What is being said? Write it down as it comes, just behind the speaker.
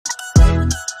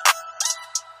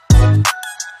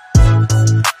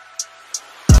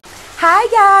Hi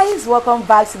guys, welcome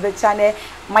back to the channel.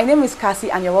 My name is Cassie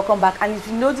and you're welcome back. And if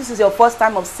you know this is your first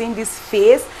time of seeing this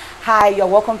face, hi, you're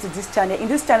welcome to this channel. In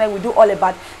this channel we do all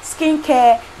about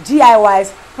skincare, DIYs,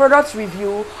 product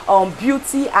review,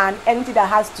 beauty, and anything that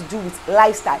has to do with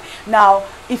lifestyle. Now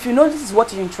if you know this is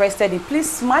what you're interested in, please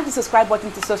smash the subscribe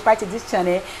button to subscribe to this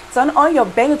channel. Turn on your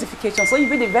bell notification so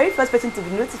you'll be the very first person to be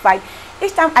notified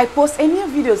each time I post any new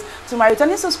videos. To my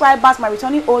returning subscribers, my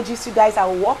returning OGs, you guys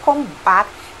are welcome back.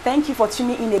 Thank you for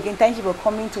tuning in again. Thank you for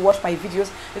coming to watch my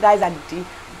videos. You guys are the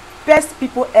best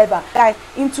people ever. Guys,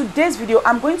 in today's video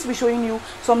I'm going to be showing you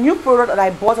some new product that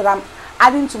I bought that I'm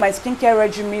adding to my skincare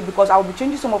regimen, because I will be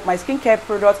changing some of my skincare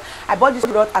products. I bought this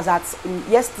product as at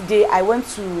yesterday. I went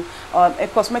to a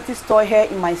cosmetic store here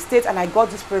in my state and I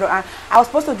got this product, and I was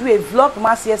supposed to do a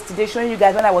vlogmas yesterday showing you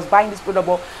guys when I was buying this product,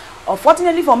 but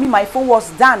unfortunately for me my phone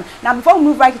was done. Now before we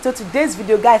move right into today's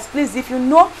video, guys, please, if you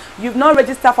know you've not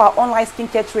registered for our online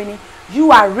skincare training,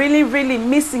 you are really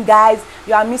missing, guys.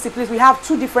 You are missing. Please, we have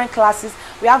two different classes.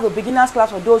 We have the beginners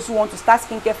class for those who want to start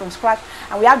skincare from scratch,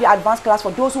 and we have the advanced class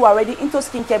for those who are already into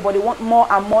skincare but they want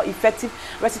more and more effective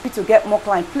recipe to get more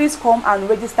clients. Please come and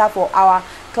register for our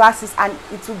classes and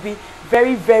it will be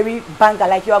very banger.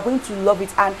 Like, you are going to love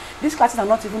it. And these classes are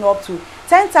not even up to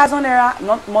 10,000 naira,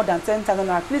 not more than 10,000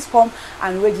 naira. Please come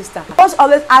and register. Just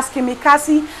always asking me,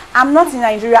 Cassie, I'm not in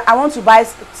Nigeria, I want to buy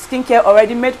skincare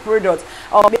already made products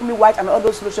or make me white and all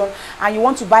those solutions, and you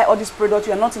want to buy all these products,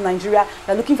 you are not in Nigeria,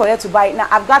 you're looking for where to buy it. Now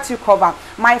I've got you covered.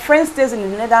 My friend stays in the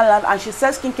Netherlands and she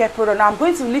sells skincare product. Now I'm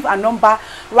going to leave a number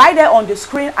right there on the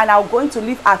screen, and I'm going to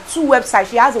leave her two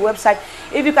websites. She has a website.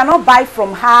 If you cannot buy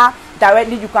from her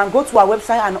directly, you can go to our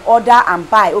website and order and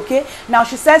buy. Okay, now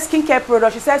she sells skincare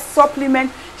products, she sells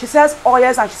supplements, she sells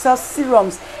oils, and she sells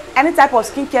serums. Any type of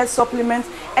skincare supplements,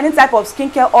 any type of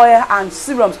skincare oil and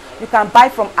serums, you can buy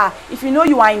from her. If you know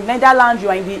you are in Netherlands, you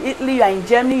are in Italy, you are in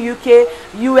Germany, UK,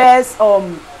 US,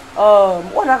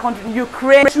 what other country,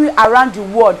 Ukraine, around the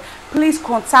world, please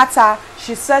contact her.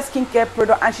 She sells skincare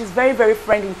product and she's very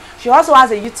friendly. She also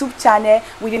has a YouTube channel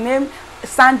with the name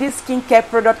Sandy Skincare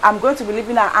Product. I'm going to be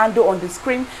leaving her handle on the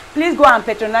screen. Please go and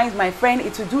patronize my friend.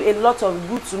 It will do a lot of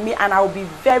good to me and I will be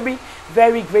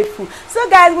very grateful. So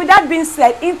guys, with that being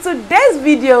said, in today's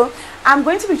video I'm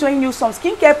going to be showing you some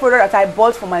skincare product that I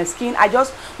bought for my skin. I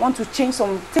just want to change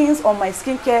some things on my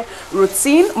skincare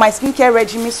routine, my skincare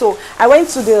regimen. So I went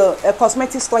to the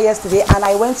cosmetic store yesterday and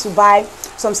I went to buy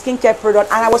some skincare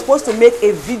product, and I was supposed to make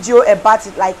a video about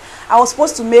it. Like, I was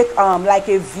supposed to make like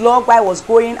a vlog where I was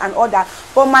going and all that,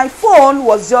 but my phone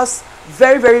was just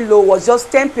very low, was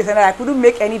just 10%, and I couldn't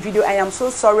make any video. I am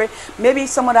so sorry. Maybe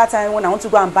some other time when I want to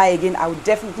go and buy again, I will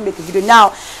definitely make a video.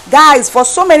 Now guys, for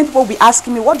so many people will be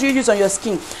asking me, what do you use on your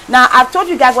skin? Now I've told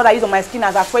you guys what I use on my skin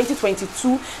as of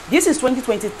 2022. This is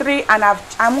 2023, and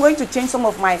I'm going to change some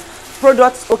of my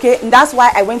products, okay, and that's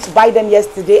why I went to buy them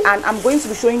yesterday, and I'm going to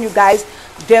be showing you guys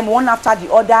them one after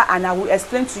the other, and I will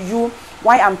explain to you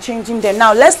why I'm changing them.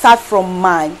 Now let's start from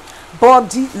my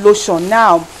body lotion.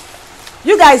 Now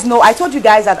you guys know I told you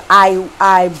guys that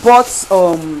I bought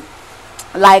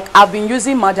like, I've been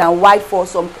using Madam White for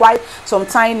quite some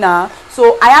time now,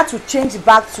 so I had to change it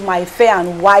back to my Fair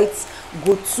and White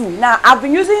go-to. Now I've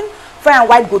been using Fair and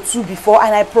White go-to before,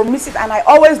 and I promise it, and I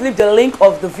always leave the link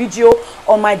of the video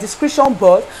on my description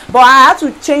box, but I had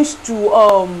to change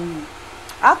to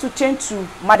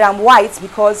Madam White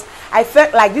because I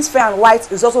felt like this Fair and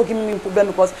White is also giving me a problem,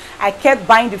 because I kept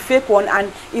buying the fake one,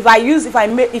 and if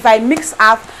I mix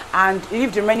half and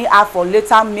leave the remaining half for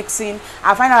later mixing,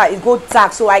 I find out that it goes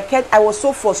dark. So I was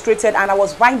so frustrated and I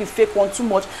was buying the fake one too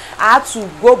much. I had to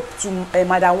go to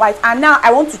Madam White, and now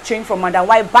I want to change from Madam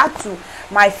White back to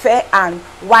my Fair and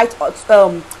White,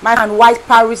 my and White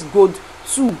Paris Gold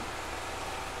 2.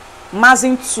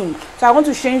 Mazing 2. So I want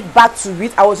to change back to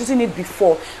it. I was using it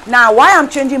before. Now why I'm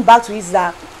changing back to it is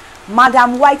that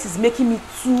Madam White is making me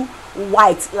too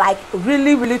white, like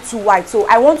really too white. So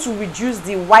I want to reduce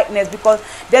the whiteness, because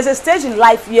there's a stage in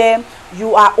life where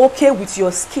you are okay with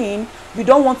your skin. You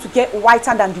don't want to get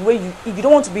whiter than the way you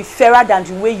don't want to be fairer than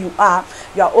the way you are.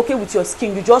 You are okay with your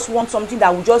skin. You just want something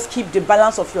that will just keep the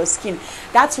balance of your skin.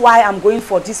 That's why I'm going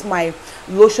for this my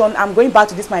lotion. I'm going back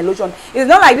to this my lotion. It's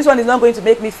not like this one is not going to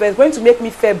make me fair. It's going to make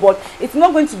me fair, but it's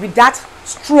not going to be that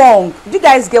strong. Do you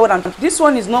guys get what I'm talking? This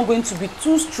one is not going to be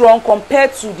too strong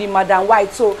compared to the Madam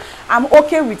White. So I'm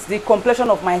okay with the complexion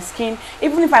of my skin.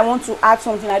 Even if I want to add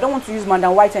something, I don't want to use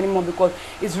Madam White anymore, because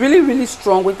it's really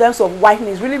strong in terms of whitening.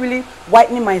 It's really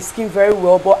whitening my skin very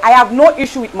well. But I have no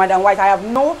issue with Madam White. I have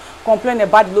no complaint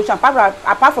about the lotion,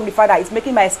 apart from the fact that it's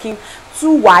making my skin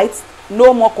too white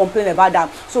no more complaint about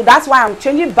that. So that's why I'm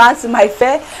changing back to my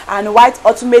Fair and White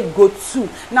Ultimate Go 2.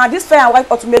 Now this Fair and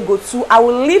White Ultimate Go 2, I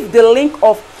will leave the link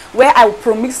of where I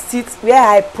PROMIXed it, where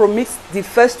I PROMIXed the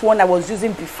first one I was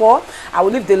using before. I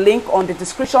will leave the link on the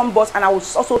description box, and I will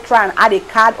also try and add a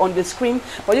card on the screen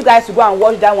for you guys to go and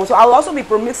watch that one. So I will also be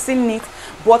PROMIXing it,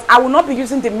 but I will not be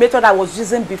using the method I was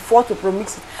using before to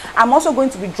PROMIX it. I'm also going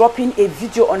to be dropping a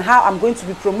video on how I'm going to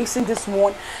be PROMIXing this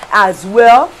one as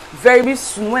well very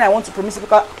soon when I want to PROMIX it,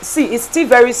 because see, it's still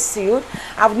very sealed.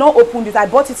 I've not opened it. I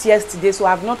bought it yesterday, so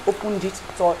I've not opened it.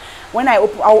 So when I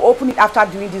will open it after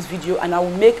doing this video, and I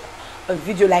will make a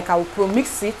video like I will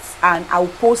PROMIX it and I will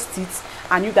post it,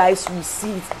 and you guys will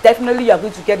see it. Definitely you are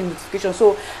going to get the notification.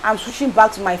 So I'm switching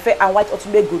back to my Fair and White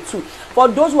Ultimate Go 2. For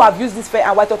those who have used this Fair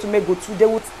and White Ultimate Go 2,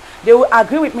 they will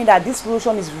agree with me that this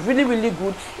lotion is really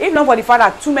good, if not for the fact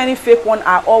that too many fake ones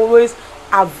are always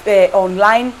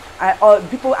online, or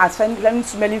people are sending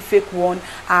too many fake ones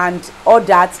and all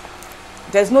that.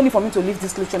 There's no need for me to leave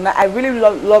this lotion. I really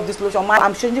love this lotion.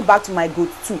 I'm changing back to my Go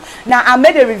 2. Now I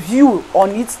made a review on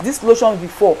it, this lotion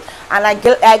before, and I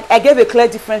gave a clear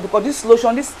difference, because this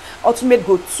lotion, this Ultimate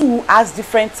Go 2, has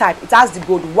different type. It has the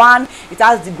Gold 1, it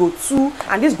has the Go 2,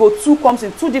 and this Go 2 comes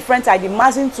in two different types, the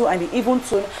Mazing 2 and the Even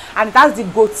Tone, and it has the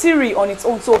Go 3 on its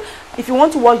own. So if you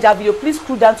want to watch that video, please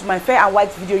scroll down to my Fair and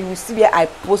White video. You will see where I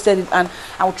posted it, and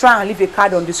I will try and leave a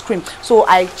card on the screen. So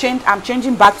I'm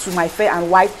changing back to my Fair and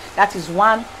White. That is one.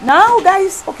 Now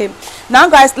guys,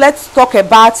 let's talk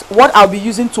about what I'll be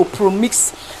using to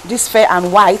PROMIX this Fair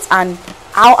and White, and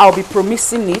how I'll be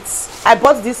PROMIXing it. I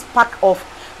bought this pack of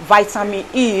vitamin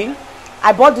E.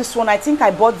 I bought this one, I think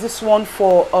I bought this one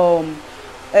for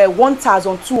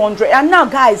 1,200. And now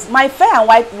guys, my Fair and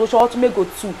White lotion Ultimate Go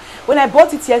 2, when I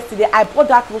bought it yesterday, I bought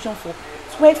that lotion for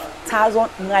 12,000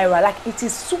 naira. Like, it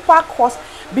is super cost.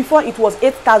 Before it was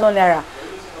 8,000 naira,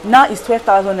 now it's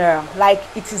 12,000 naira. Like,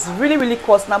 it is really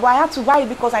cost now, but I had to buy it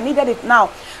because I needed it.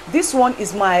 Now this one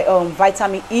is my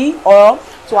vitamin E oil,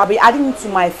 so I'll be adding it to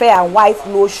my Fair and White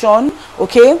lotion,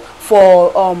 okay,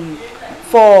 for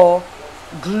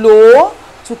glow,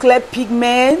 to clear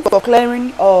pigment, for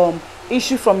clearing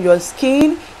issue from your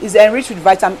skin. Is enriched with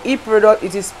vitamin E product.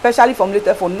 It is specially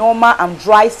formulated for normal and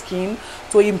dry skin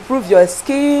to improve your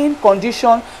skin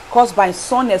condition caused by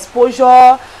sun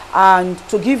exposure, and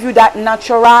to give you that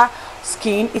natural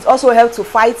skin. It also helps to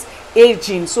fight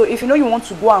aging. So if you know you want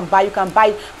to go and buy, you can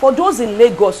buy. For those in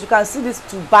Lagos, you can see this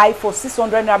to buy for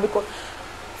 600 naira, because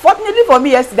fortunately for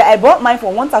me yesterday, I bought mine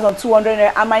for 1,200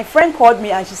 naira, and my friend called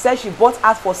me and she said she bought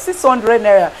us for 600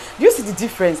 naira. Do you see the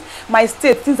difference? My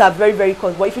state, things are very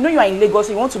cost. But if you know you are in Lagos,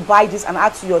 you want to buy this and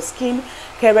add to your skin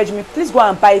care regimen, please go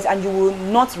and buy it, and you will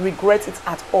not regret it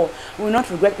at all. You will not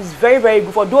regret it. It's very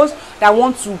good for those that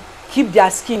want to keep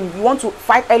their skin. You want to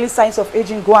fight early signs of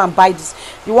aging, go and buy this.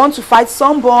 You want to fight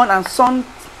sunburn and sun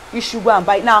issue, go and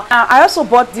buy it. Now I also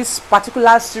bought this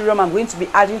particular serum I'm going to be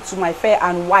adding to my Fair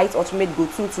and White Ultimate Go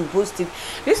 2 to boost it.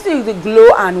 This thing is the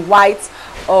Glow and White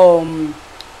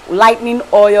lightening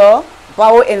oil,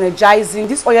 bio energizing.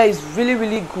 This oil is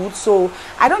really good. So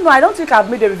I don't think I've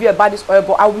made a review about this oil,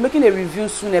 but I'll be making a review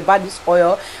soon about this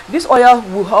oil. This oil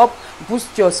will help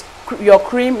boost your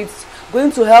cream. It's going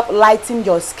to help lighten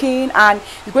your skin, and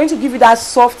it's going to give you that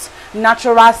soft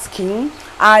natural skin,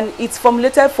 and it's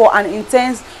formulated for an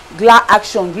intense glow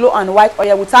action. Glow and White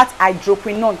oil without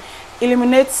hydroquinone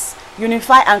eliminates,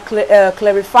 unify and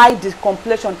clarify the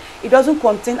complexion. It doesn't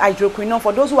contain hydroquinone.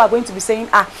 For those who are going to be saying,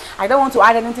 I don't want to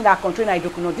add anything that contains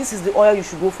hydroquinone, this is the oil you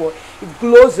should go for. It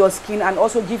glows your skin and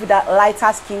also give you that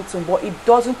lighter skin tone, but it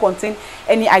doesn't contain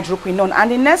any hydroquinone.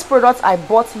 And the next product I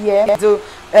bought here,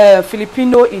 the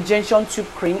Filipino injection tube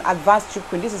cream, advanced tube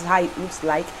cream. This is how it looks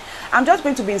like. I'm just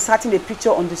going to be inserting a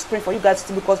picture on the screen for you guys to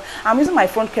see, because I'm using my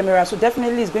front camera, so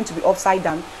definitely it's going to be upside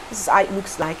down. This is how it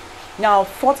looks like. Now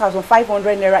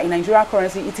 4,500 naira in Nigerian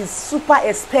currency. It is super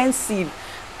expensive.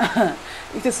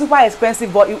 It is super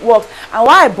expensive, but it works. And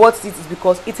why I bought it is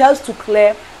because it helps to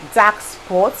clear dark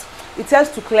spots, it helps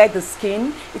to clear the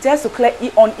skin, it helps to clear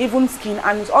uneven skin,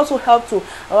 and it also helps to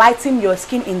lighten your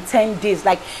skin in 10 days.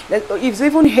 Like, it's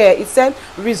even here, it said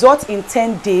result in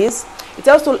 10 days. It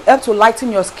also helps to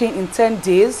lighten your skin in 10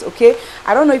 days. Okay,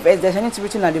 I don't know if there's anything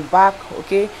written at the back.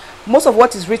 Okay, most of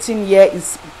what is written here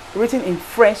is written in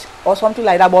French or something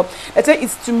like that, but let's say it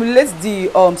stimulates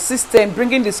the system,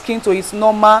 bringing the skin to its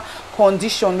normal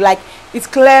condition. Like, it's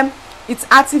clear, it's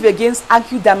active against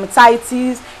acute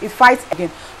dermatitis, it fights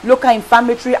against local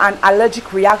inflammatory and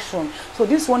allergic reaction. So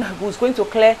this one was going to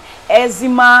clear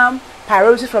eczema,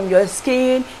 pyrosis from your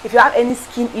skin, if you have any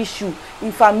skin issue,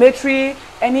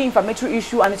 any inflammatory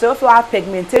issue, and if you also have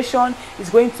pigmentation, it's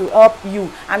going to help you,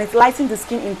 and it lightens the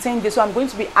skin in 10 days. So I'm going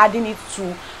to be adding it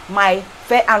to my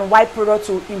Fair and White product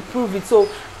to improve it. So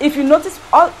if you notice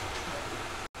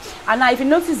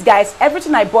guys,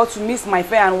 everything I bought to mix my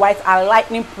Fair and White are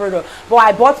lightening product, but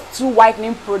I bought 2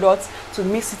 whitening products to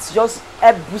mix it, just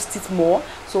help boost it more.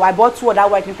 So I bought 2 other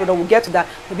whitening products. We'll get to that.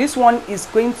 So this one is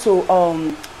going to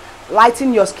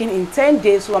lighten your skin in 10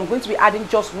 days. So I'm going to be adding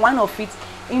just 1 of it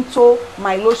into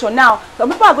my lotion. Now some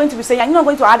people are going to be saying, I'm not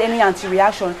going to add any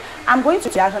anti-reaction. I'm going to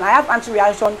reaction. I have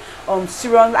anti-reaction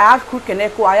serums, I have crude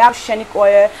Kaneko, I have Shenic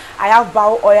oil, I have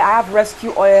Bao oil, I have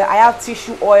Rescue oil, I have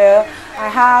tissue oil, I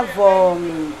have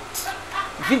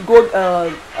Gold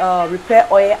repair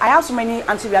oil. I have so many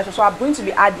anti-reactions, so I'm going to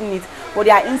be adding it, but they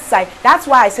are inside. That's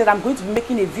why I said I'm going to be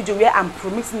making a video where I'm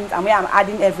promixing it and where I'm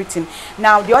adding everything.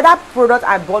 Now the other product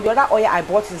I bought, the other oil I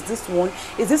bought is this one,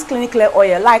 is this Clinic Clear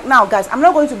oil. Like now guys, I'm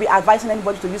not going to be advising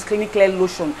anybody to use Clinic Clear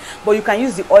lotion, but you can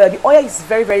use the oil. The oil is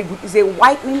very, very good. It's a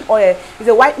whitening oil, it's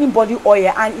a whitening body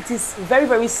oil, and it is very,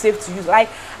 very safe to use. Like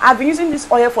I've been using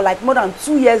this oil for like more than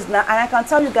 2 years now, and I can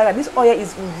tell you guys that this oil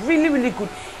is really, really good.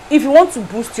 If you want to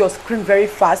boost your skin very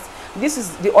fast, this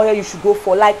is the oil you should go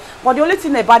for. Like, but the only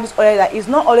thing about this oil that is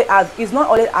not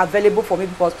always available for me,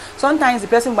 because sometimes the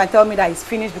person might tell me that it's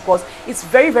finished, because it's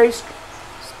very, very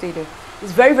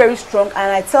it's very, very strong.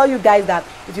 And I tell you guys that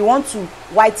if you want to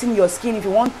whiten your skin, if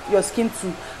you want your skin to,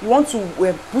 you want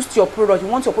to boost your product, you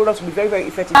want your product to be very, very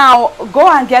effective, now go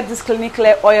and get this Clinic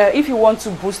Clear oil if you want to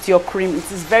boost your cream. It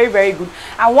is very, very good.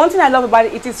 And one thing I love about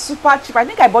it, it is super cheap. I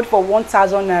think I bought it for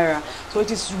 1,000 naira, so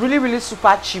it is really, really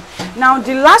super cheap. Now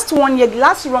the last one here, the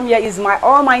last serum here is my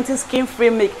Almighty Skin Free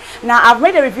Milk. Now I've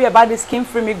made a review about this Skin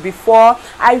Free Milk before.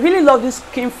 I really love this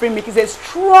Skin Free Milk. It's a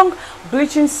strong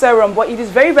bleaching serum, but it is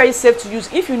very, very safe to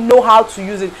use if you know how to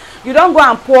use it. You don't go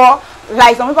and pour,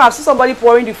 like some people have seen somebody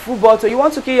pouring the full bottle. You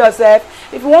want to kill yourself.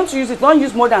 If you want to use it, don't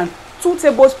use more than 2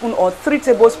 tablespoons or 3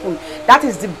 tablespoons. That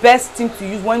is the best thing to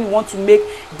use when you want to make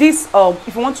this.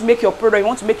 If you want to make your product, you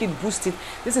want to make it boosted,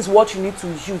 this is what you need to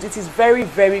use. It is very,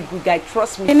 very good, guys,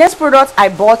 trust me. The next product I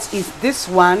bought is this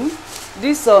one,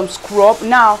 this scrub.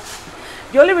 Now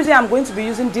the only reason I'm going to be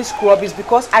using this scrub is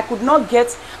because I could not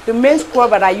get the main scrub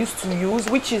that I used to use,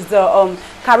 which is the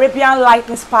Caribbean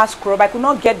Lightning Spa scrub. I could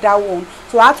not get that one,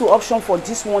 so I had to option for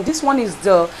this one. This one is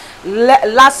the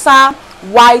Lassa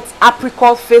White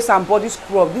Apricot Face and Body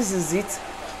Scrub. This is it.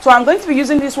 So I'm going to be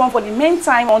using this one for the main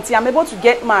time until I'm able to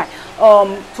get my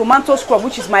tomato scrub,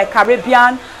 which is my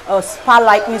Caribbean Spa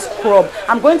Lightning Scrub.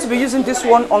 I'm going to be using this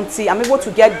one until I'm able to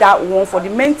get that one. For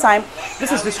the main time,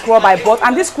 this is the scrub I bought,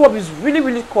 and this scrub is really,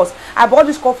 really cost. I bought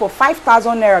this scrub for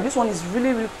 5,000 naira. This one is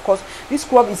really, really cost. This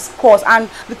scrub is cost, and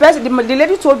the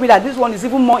lady told me that this one is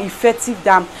even more effective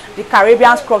than the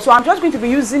Caribbean scrub. So I'm just going to be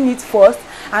using it first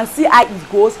and see how it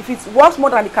goes. If it works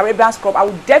more than the Caribbean scrub, I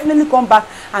will definitely come back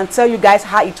and tell you guys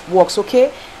how it works.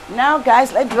 Okay, now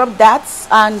guys, let's drop that.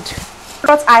 And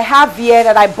what I have here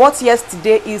that I bought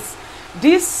yesterday is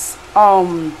this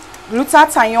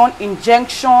glutathione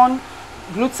injection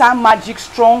gluta magic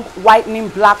strong whitening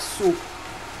black soap.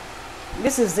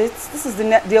 This is it. This is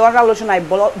the other lotion I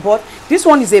bought. This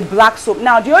one is a black soap.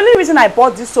 Now the only reason I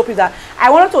bought this soap is that I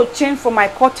wanted to change from my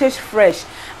Cottage Fresh.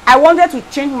 I wanted to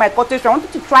change my Cottage Fresh. I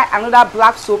wanted to try another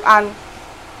black soap, and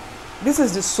this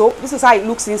is the soap. This is how it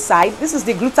looks inside. This is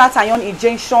the glutathione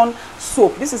injection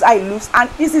soap. This is how it looks, and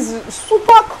this is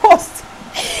super cost.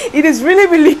 It is really,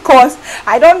 really cost.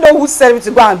 I don't know who said me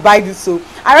to go and buy this soap.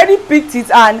 I already picked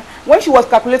it, and when she was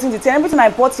calculating the thing, everything I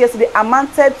bought yesterday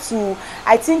amounted to,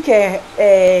 I think,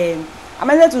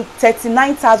 amounted to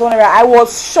 39,000 naira. I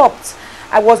was shocked.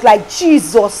 I was like,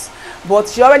 Jesus. But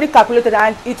she already calculated,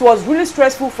 and it was really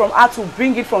stressful from her to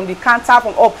bring it from the counter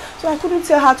from up, so I couldn't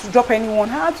tell her to drop anyone.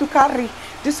 I had to carry.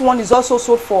 This one is also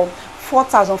sold for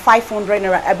 4,500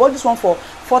 naira. I bought this one for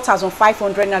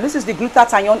 4,500 naira. This is the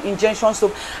glutathione injection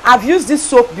soap. I've used this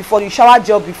soap before, the shower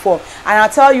gel before, and I'll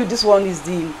tell you this one is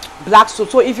the black soap.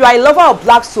 So if you are a lover of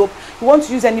black soap, you want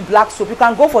to use any black soap, you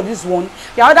can go for this one.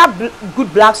 The other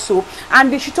good black soap,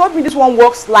 and she told me this one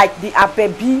works like the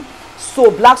Abebi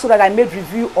soap, black soap that I made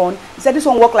review on. He said this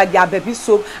one work like the Abebi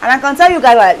soap, and I can tell you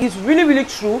guys that it's really, really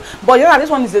true. But you know, this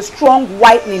one is a strong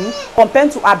whitening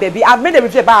compared to Abebi. I've made a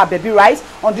review about Abebi, right,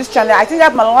 on this channel. I think I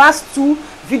have my last 2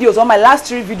 videos, on my last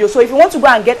 3 videos. So if you want to go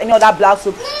and get any other black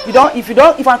soap, if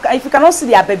you cannot see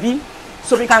the Abebi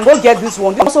soap, you can go get this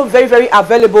one. This is also very, very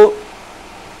available.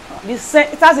 This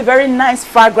scent, it has a very nice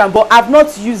fragrance, but I've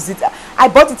not used it. I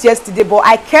bought it yesterday, but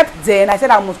I kept there, and I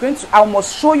said I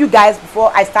must show you guys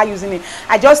before I start using it.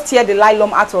 I just tear the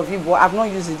nylon out of it, but I've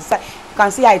not used it. You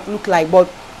can see how it look like,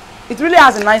 but it really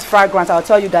has a nice fragrance. I'll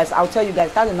tell you guys, it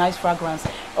has a nice fragrance.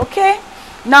 Okay,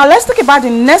 now let's talk about the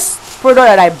next product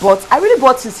that I bought. I really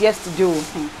bought this yesterday.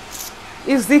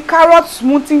 It's the carrot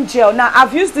smoothing gel. Now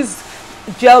I've used this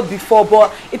gel before,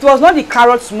 but it was not the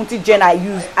carrot smoothing gel I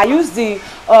used the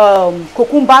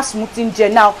cucumber smoothing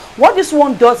gel. Now what this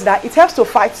one does is that it helps to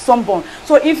fight sunburn.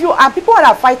 So if you are people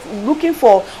that are looking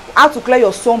for how to clear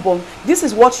your sunburn, this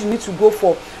is what you need to go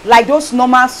for. Like those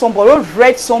normal sunburn, those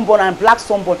red sunburn and black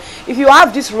sunburn, if you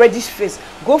have this reddish face,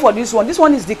 go for this one. This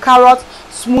one is the carrot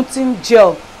smoothing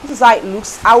gel. This is how it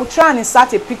looks. I will try and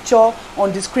insert a picture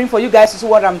on the screen for you guys to see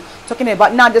what I'm talking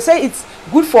about. Now they say it's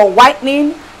good for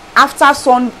whitening, after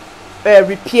sun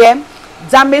repair,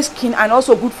 damaged skin, and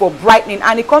also good for brightening.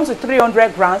 And it comes with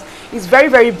 300 grams. It's very,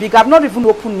 very big. I've not even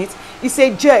opened it. It's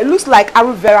a gel. It looks like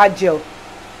aloe vera gel.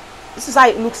 This is how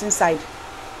it looks inside.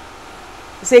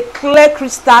 It's a clear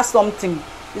crystal something.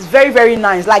 It's very, very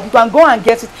nice. Like you can go and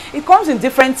get it. It comes in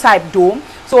different type though.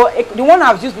 So the one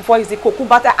I've used before is the cocoa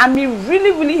butter, and it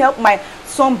really, really helped my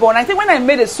sunburn. I think when I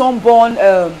made a sunburn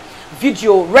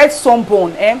video, red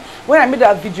sunburn, when I made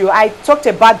that video, I talked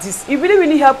about this. It really,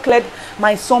 really helped clear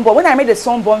my sunburn. When I made a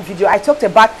sunburn video, I talked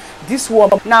about this one.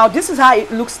 Now this is how it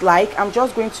looks like. I'm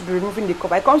just going to be removing the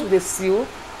cover. It comes with a seal.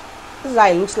 This is how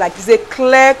it looks like. It's a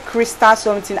clear crystal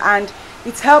something, and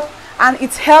it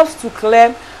helps to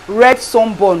clear red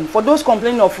sunburn. For those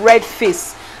complaining of red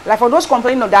face, like for those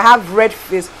complaining of that have red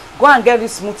face, go and get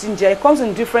this smoothing gel. It comes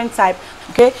in different type.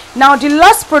 Okay, now the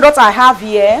last product I have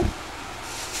here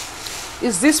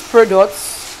is this product.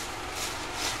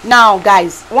 Now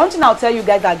guys, one thing I'll tell you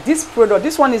guys, that this product,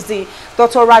 this one is the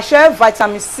Dr. Rachel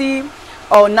vitamin C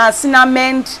or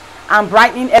niacinamide and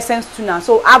brightening essence toner.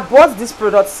 So I bought this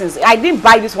product since I didn't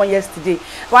buy this one yesterday,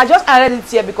 but I just added it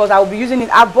here because I will be using it.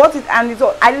 I bought it, and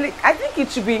I think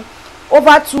it should be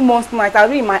over 2 months now. I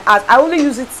read in my house. I only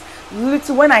use it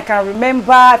little when I can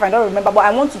remember. If I don't remember, but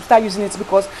I want to start using it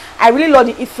because I really love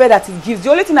the effect that it gives.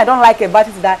 The only thing I don't like about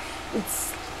it is that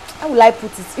it's, how will I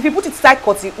put it? If you put it tight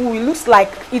cutting, it looks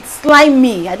like it's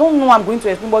slimy. I don't know how I'm going to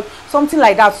explain, but something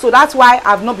like that. So that's why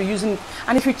I've not been using it.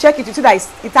 And if you check it, you see that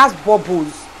it has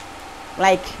bubbles.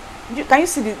 Like, can you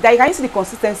see the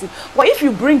consistency? But if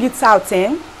you bring it out,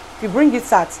 if you bring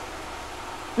it out,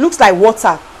 looks like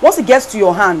water. Once it gets to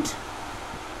your hand,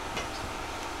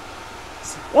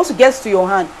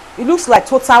 it looks like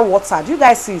total water. Do you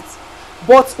guys see it?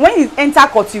 But when it enter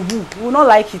cutting, you will not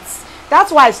like it.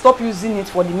 That's why I stopped using it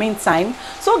for the meantime.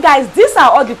 So guys, these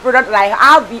are all the products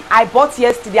that I bought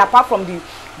yesterday, apart from the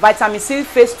vitamin C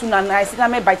face toner and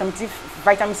niacinamide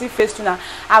vitamin C face toner.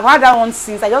 I've had that one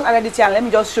since. I just added it here, and let me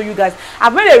just show you guys.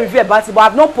 I've made a review about it, but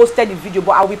I've not posted the video,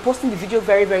 but I'll be posting the video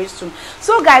very, very soon.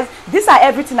 So guys, these are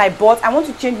everything I bought. I want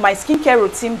to change my skincare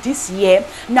routine this year.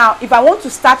 Now if I want to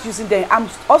start using them, I'm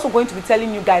also going to be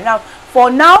telling you guys. Now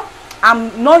for now,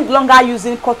 I'm no longer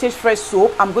using cottage fresh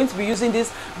soap. I'm going to be using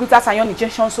this glutathione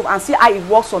injection soap and see how it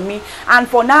works on me. And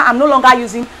for now, I'm no longer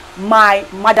using my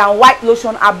Madam White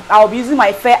lotion. I'll be using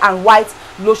my Fair and White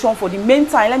lotion for the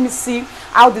meantime. Let me see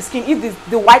how the skin, if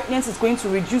the whiteness is going to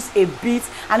reduce a bit,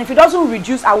 and if it doesn't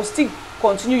reduce, I will still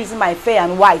continue using my Fair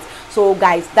and White. So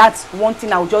guys, that's one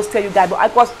thing I will just tell you guys. But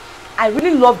because I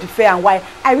really love the Fair and White,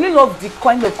 I really love the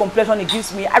kind of complexion it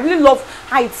gives me. I really love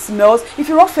how it smells. If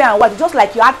you rub Fair and White, it's just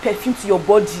like you add perfume to your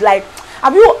body. Like,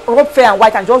 have you rubbed Fair and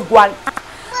White and just go and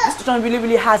this lotion really,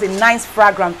 really has a nice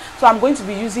fragrance. So I'm going to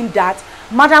be using that.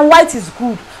 Madam White is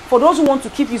good. For those who want to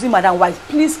keep using Madam White,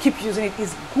 please keep using it.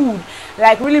 It's good,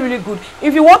 like really, really good.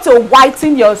 If you want to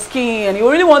whiten your skin, you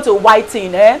really want to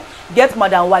whiten, get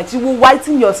Madam White. You will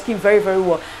whiten your skin very, very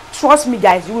well. Trust me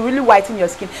guys, you will really whiten your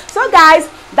skin. So guys,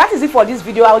 that is it for this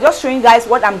video. I was just showing you guys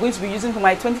what I'm going to be using for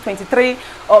my 2023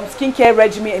 skincare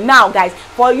regimen. And now guys,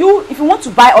 for you, if you want to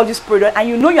buy all this product and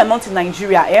you know you're not in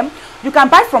Nigeria, you can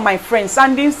buy from my friend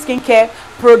Sandy's skincare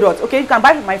product. Okay, you can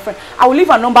buy from my friend. I will leave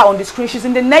her number on the screen. She's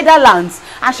in the Netherlands,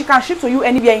 and she can ship to you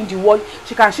anywhere in the world.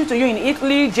 She can ship to you in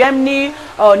Italy, Germany,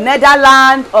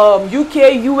 Netherlands,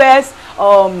 UK, US,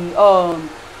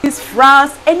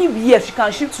 France, anywhere she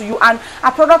can ship to you. And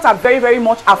her products are very, very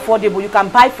much affordable. You can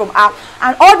buy from her,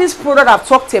 and all these products I've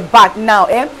talked about now,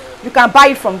 you can buy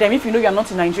it from them if you know you're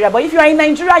not in Nigeria. But if you are in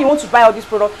Nigeria, you want to buy all these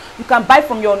products, you can buy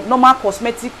from your normal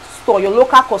cosmetic store, your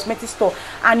local cosmetic store,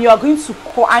 and you are going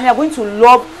to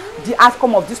love the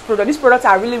outcome of this product. These products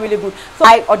are really, really good. So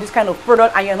buy all this kind of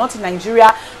product and you're not in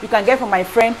Nigeria, you can get from my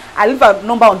friend. I leave a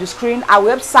number on the screen.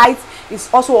 Our website is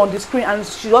also on the screen, and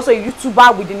she's also a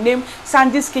YouTuber with the name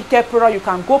Sandy Skincare Product. You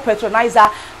can go patronize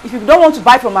her. If you don't want to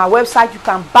buy from our website, you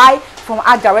can buy from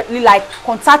her directly, like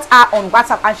contact her on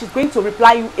WhatsApp and she's going to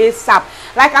reply you ASAP.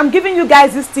 Like, I'm giving you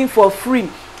guys this thing for free.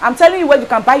 I'm telling you where you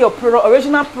can buy your product,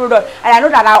 original product, and I know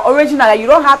that our original, that you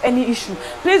don't have any issue.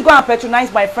 Please go and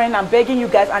patronize my friend. I'm begging you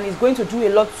guys, and it's going to do a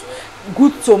lot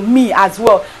good to me as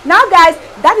well. Now guys,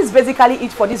 that is basically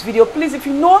it for this video. Please, if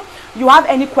you know you have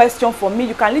any question for me,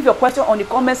 you can leave your question on the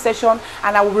comment section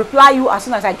and I will reply you as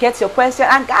soon as I get your question.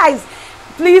 And guys,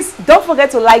 please don't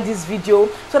forget to like this video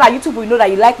so that YouTube will know that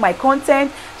you like my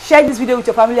content. Share this video with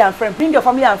your family and friends. Bring your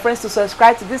family and friends to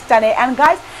subscribe to this channel. And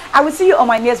guys, I will see you on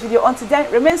my next video. Until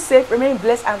then, remain safe, remain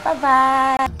blessed, and bye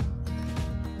bye.